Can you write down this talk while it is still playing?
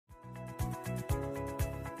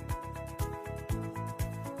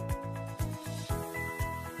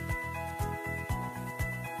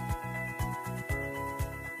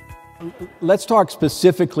Let's talk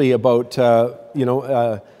specifically about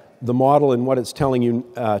the model and what it's telling you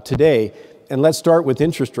today, and let's start with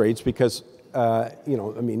interest rates because we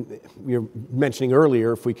were mentioning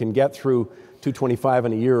earlier if we can get through 225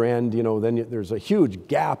 on a year end, then there's a huge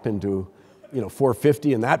gap into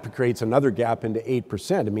 450, and that creates another gap into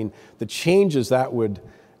 8%. I mean, the changes that would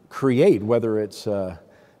create, whether it's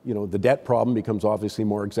the debt problem becomes obviously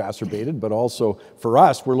more exacerbated, but also for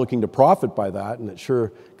us, we're looking to profit by that, and it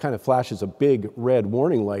sure kind of flashes a big red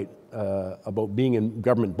warning light about being in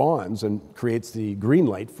government bonds and creates the green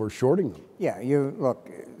light for shorting them. Yeah,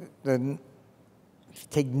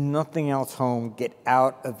 take nothing else home, get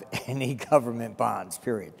out of any government bonds,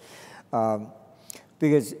 period.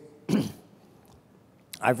 Because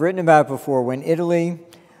I've written about it before, when Italy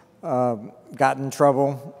got in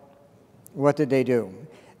trouble, what did they do?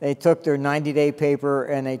 They took their 90-day paper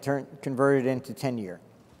and they converted it into 10-year.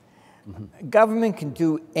 Mm-hmm. Government can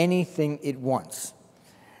do anything it wants.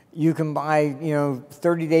 You can buy,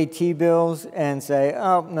 30-day T-bills and say,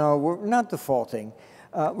 oh, no, we're not defaulting.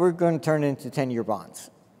 We're going to turn it into 10-year bonds.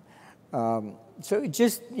 So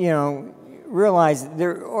just, realize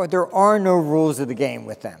there are no rules of the game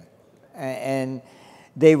with them. And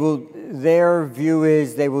their view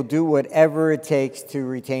is they will do whatever it takes to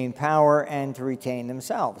retain power and to retain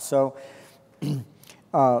themselves. So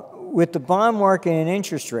with the bond market and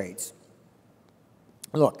interest rates,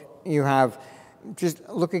 look, just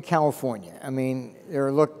look at California. I mean,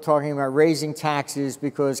 they're talking about raising taxes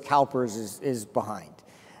because CalPERS is behind.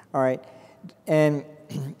 All right, and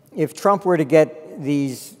if Trump were to get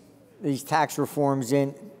these tax reforms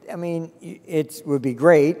in, I mean, it would be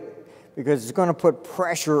great because it's going to put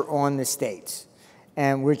pressure on the states,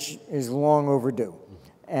 and which is long overdue.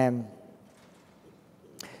 And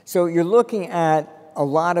so you're looking at a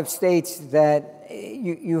lot of states that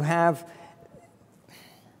you have.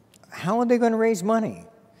 How are they going to raise money?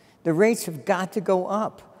 The rates have got to go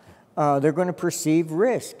up. They're going to perceive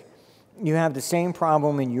risk. You have the same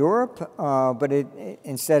problem in Europe, but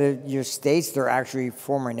instead of your states, they're actually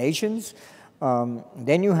former nations.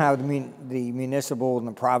 Then you have the municipal and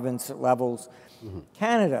the province levels. Mm-hmm.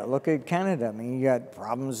 Canada, look at Canada. I mean, you got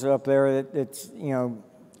problems up there. It's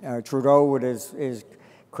Trudeau with his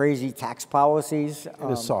crazy tax policies.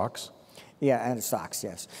 And his socks. Yeah, and his socks,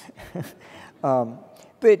 yes.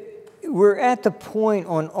 But we're at the point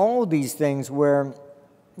on all these things where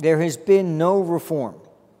there has been no reform.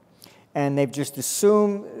 And they've just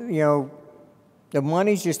assumed, the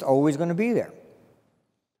money's just always going to be there.